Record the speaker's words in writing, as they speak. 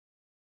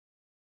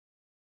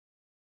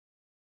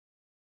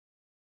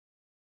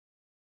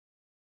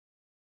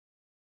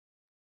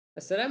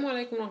Assalamu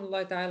alaikum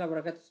warahmatullahi ta'ala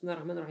barakatuh.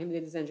 Bismillahir Rahmanir Rahim.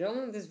 Ladies and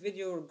gentlemen, in this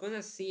video we're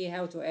gonna see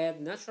how to add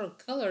natural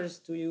colors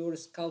to your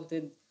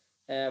sculpted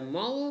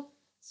model.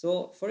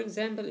 So for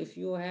example, if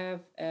you have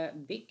a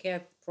big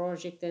cat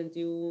project and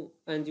you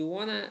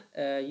wanna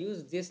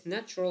use this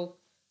natural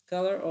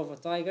color of a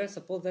tiger,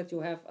 suppose that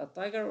you have a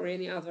tiger or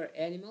any other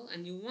animal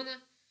and you wanna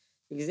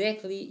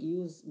exactly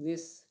use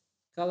this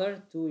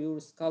color to your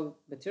sculpt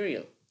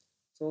material.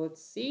 So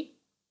let's see.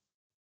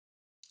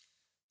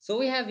 So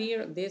we have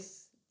here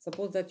this,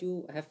 suppose that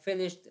you have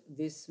finished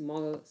this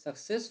model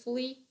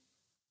successfully.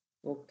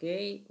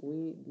 Okay,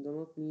 we do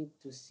not need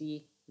to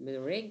see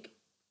the rig.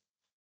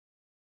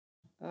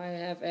 I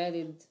have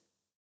added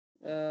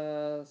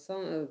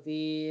some of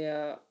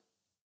the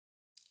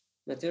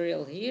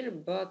material here,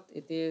 but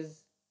it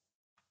is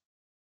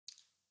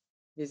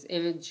this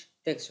image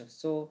texture.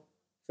 So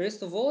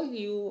first of all,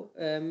 you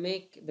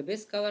make the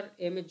base color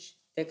image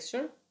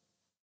texture,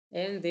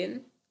 and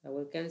then I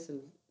will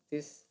cancel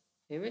this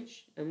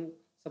image and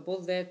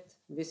suppose that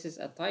this is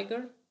a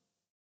tiger.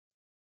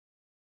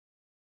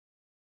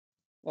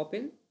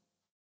 Open.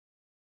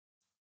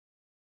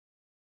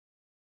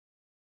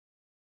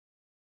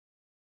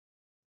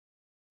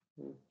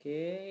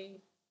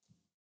 Okay,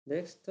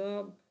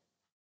 desktop,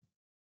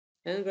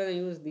 and I'm gonna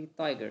use the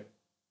tiger.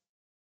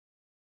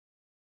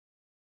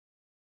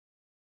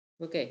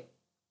 Okay,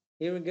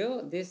 here we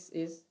go. This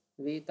is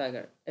the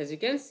tiger. As you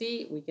can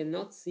see, we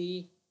cannot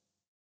see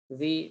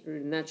the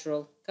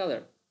natural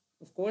color.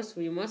 Of course,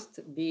 we must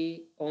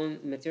be on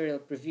material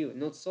preview,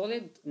 not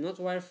solid, not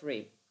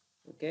wireframe.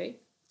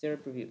 Okay,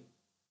 material preview.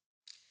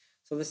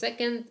 So the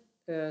second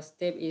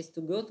step is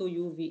to go to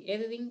UV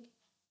editing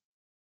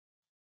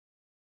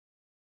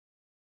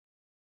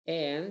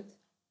and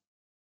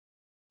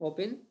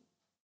open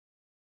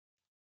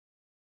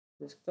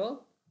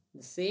desktop.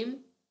 The same,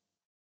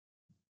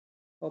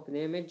 open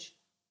image.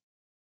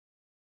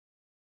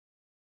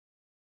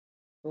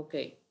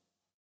 Okay,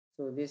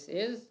 so this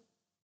is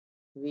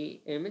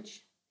the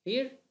image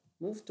here.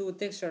 Move to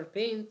texture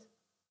paint.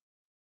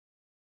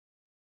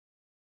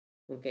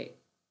 Okay,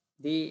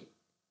 the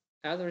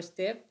other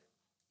step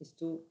is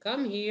to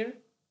come here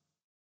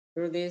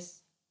through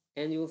this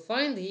and you'll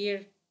find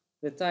here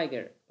the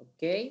tiger.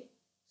 Okay,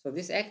 so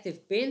this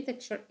active paint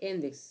texture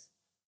index.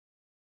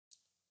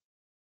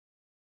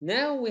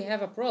 Now we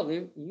have a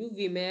problem.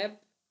 UV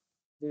map,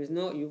 there is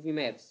no UV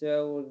map,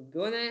 so we're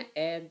gonna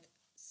add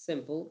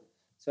simple.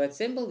 So at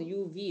simple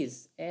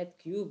UVs, add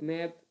cube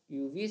map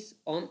UVs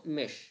on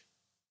mesh.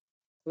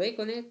 Click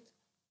on it.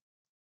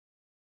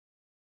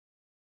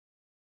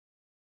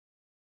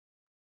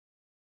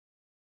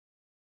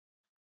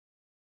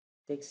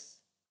 Takes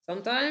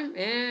some time,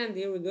 and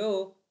here we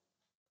go.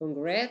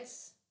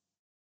 Congrats.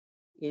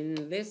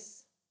 In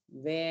less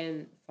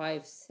than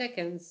 5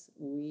 seconds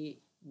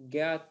we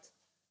got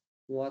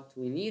what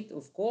we need.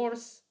 Of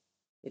course,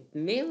 it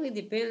mainly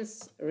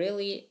depends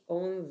really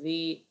on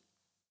the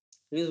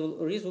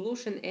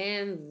resolution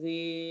and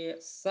the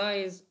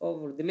size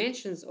or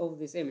dimensions of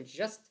this image.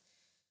 Just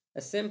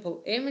a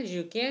simple image,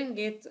 you can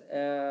get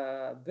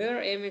a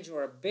better image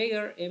or a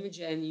bigger image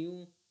and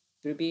you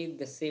repeat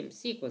the same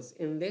sequence.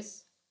 In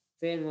this,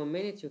 then 1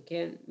 minute you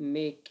can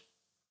make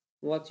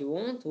what you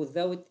want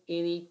without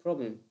any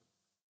problem.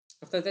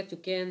 After that you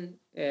can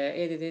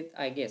edit it,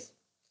 I guess.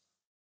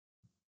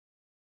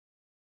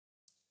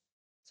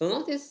 So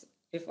notice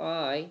if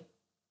I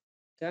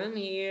come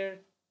here,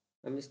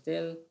 I'm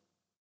still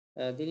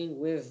dealing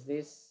with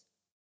this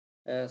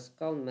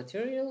skull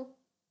material.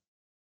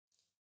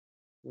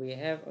 We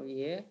have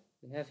we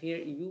have here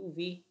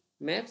UV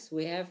maps.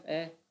 We have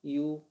a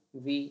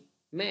UV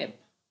map.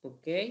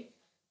 Okay,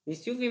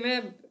 this UV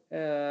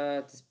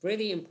map is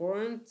pretty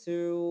important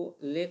to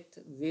let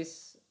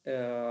this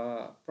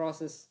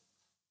process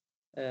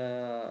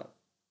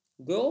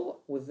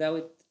go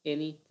without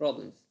any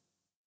problems.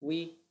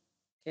 We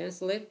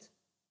cancel it,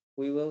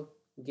 we will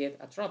get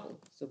a trouble.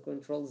 So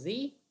Control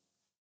Z.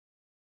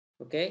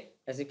 Okay,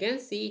 as you can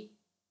see,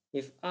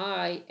 if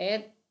I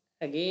add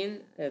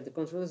again, the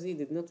Control Z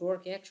did not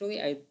work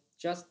actually. I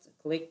just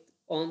clicked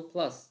on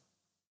plus.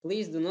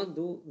 Please do not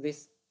do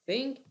this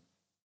thing.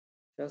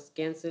 Just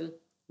cancel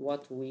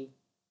what we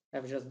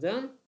have just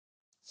done.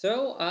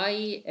 So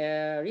I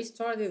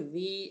restarted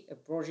the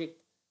project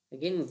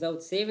again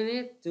without saving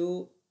it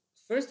to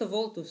first of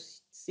all to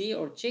see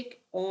or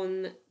check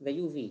on the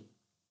UV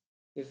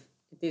if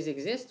it is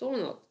exist or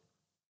not.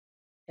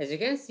 As you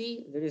can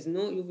see, there is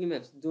no UV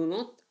maps. Do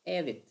not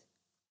add it.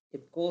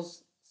 It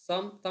causes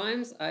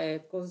sometimes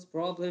it causes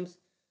problems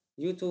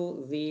due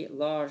to the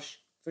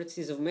large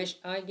vertices of mesh,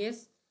 I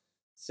guess.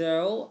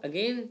 So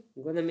again,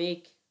 I'm gonna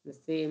make the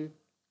same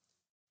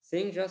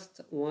thing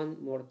just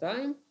one more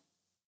time.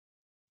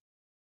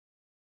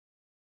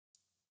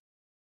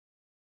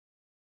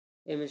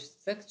 Image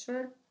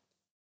texture,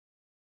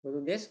 go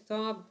to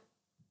desktop,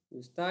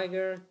 use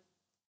tiger.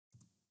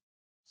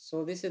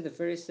 So this is the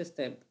first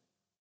step.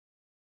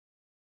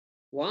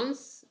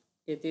 Once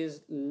it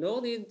is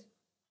loaded,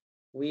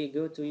 we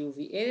go to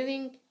UV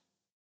editing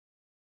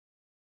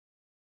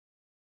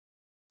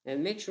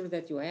and make sure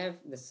that you have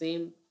the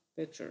same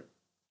picture.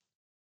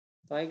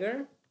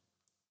 Tiger.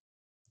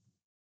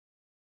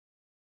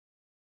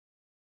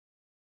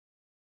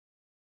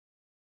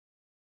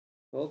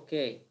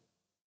 Okay,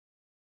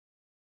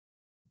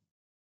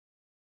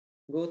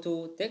 go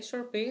to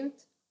texture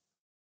paint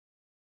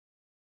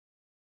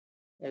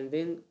and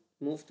then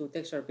move to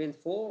texture paint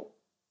 4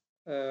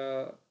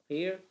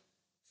 here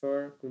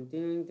for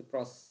continuing the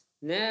process.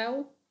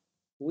 Now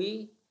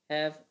we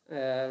have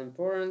an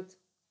important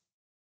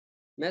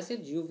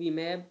message. UV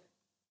map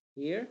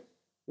here.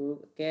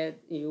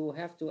 You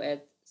have to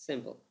add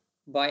simple.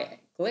 By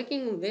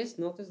clicking on this,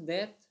 notice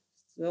that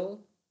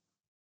still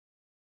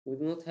we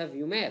do not have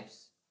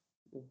UMaps.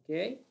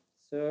 Okay,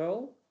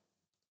 so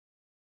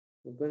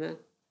we're gonna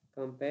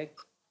come back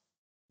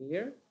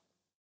here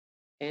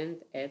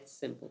and add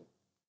simple.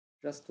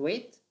 Just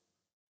wait.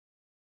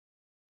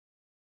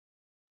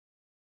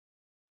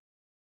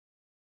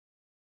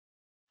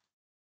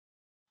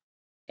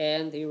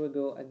 And here we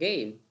go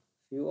again.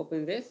 If you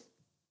open this,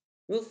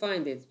 you'll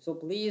find it. So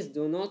please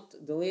do not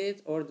delete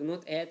it or do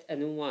not add a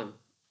new one.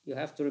 You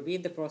have to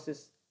repeat the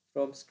process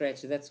from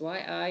scratch. That's why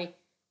I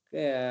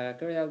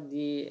carried out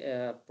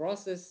the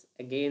process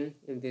again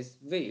in this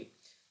video.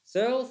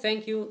 So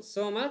thank you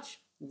so much.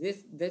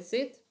 That's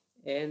it.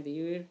 And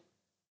here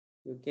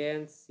you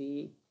can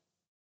see,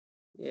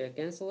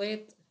 cancel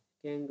it.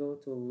 You can go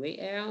to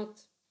layout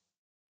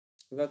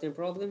without any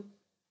problem.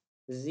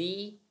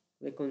 Z,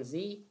 click on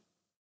Z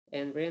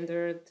and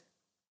rendered.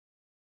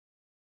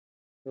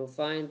 You'll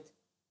find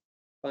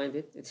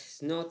it. It is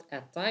not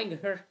a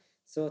tiger,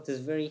 so it is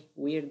very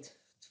weird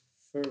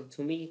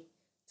to me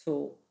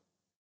to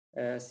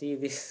see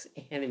this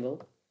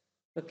animal.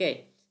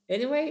 Okay.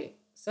 Anyway,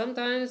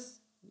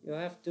 sometimes you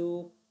have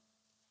to.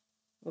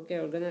 Okay,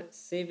 we're gonna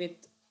save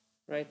it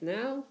right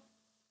now.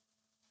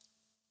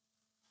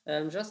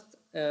 I'm just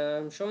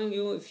showing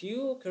you, if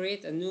you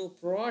create a new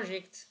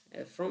project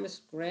from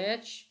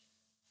scratch,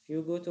 if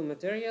you go to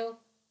material,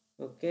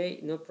 okay,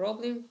 no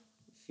problem.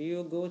 If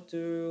you go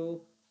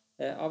to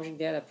object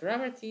data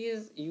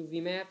properties,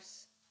 UV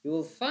maps, you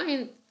will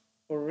find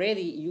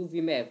already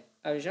UV map.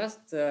 I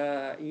just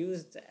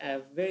used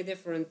a very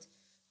different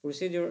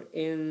procedure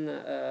in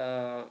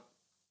the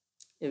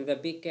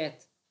Big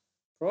Cat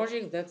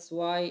project. That's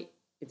why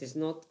it is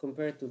not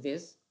compared to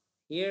this.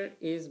 Here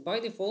is by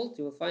default,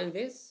 you will find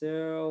this.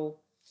 So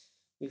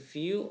if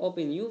you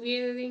open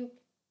UV editing,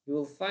 you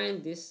will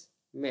find this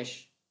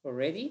mesh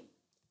already.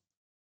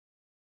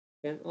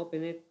 You can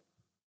open it.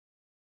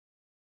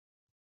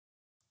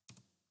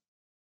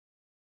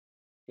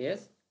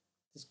 Yes,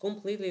 it's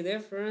completely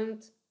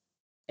different.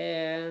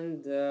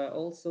 And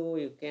also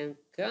you can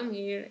come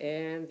here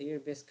and here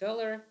this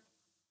color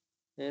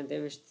and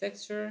image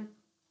texture,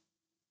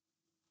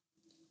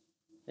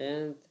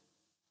 and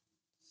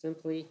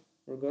simply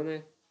we're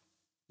gonna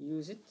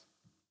use it.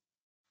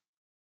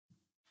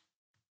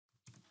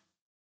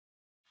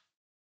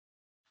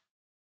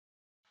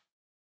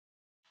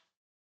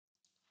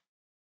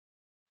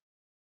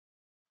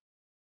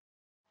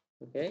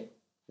 Okay,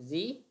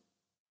 Z,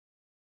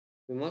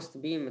 we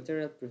must be in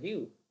material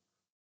preview.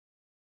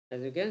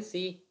 As you can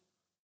see,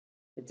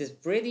 it is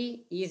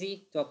pretty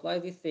easy to apply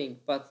this thing,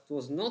 but it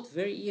was not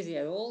very easy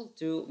at all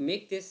to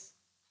make this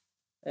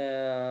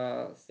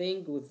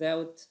thing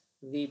without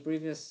the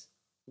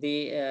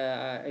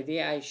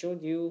idea I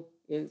showed you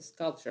in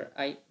sculpture.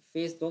 I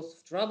faced lots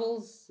of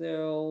troubles,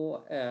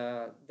 so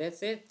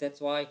that's it. That's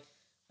why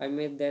I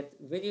made that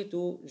video,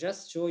 to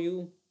just show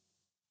you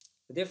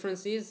the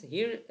differences.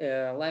 Here,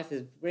 life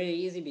is very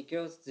easy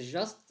because it's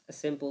just a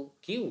simple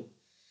cube.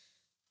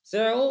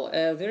 So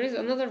there is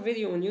another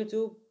video on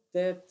YouTube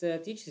that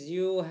teaches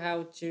you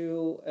how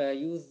to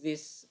use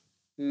this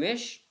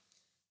mesh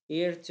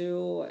here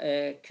to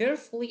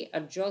carefully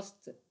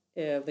adjust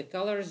the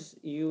colors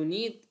you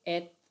need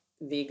at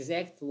the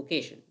exact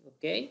location.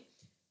 Okay,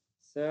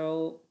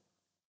 so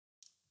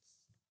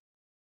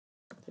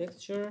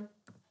texture,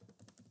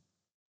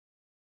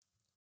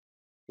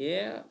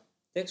 yeah,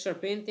 texture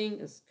painting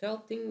and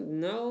sculpting.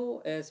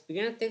 No,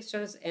 beginner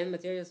textures and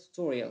materials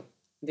tutorial.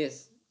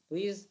 This,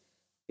 please,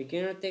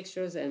 beginner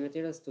textures and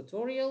materials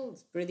tutorial.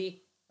 It's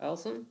pretty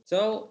awesome.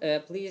 So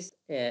please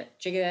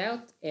check it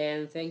out,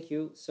 and thank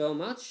you so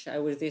much. I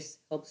wish this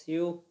helps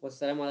you.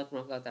 Wassalamu alaikum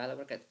warahmatullahi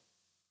wabarakatuh.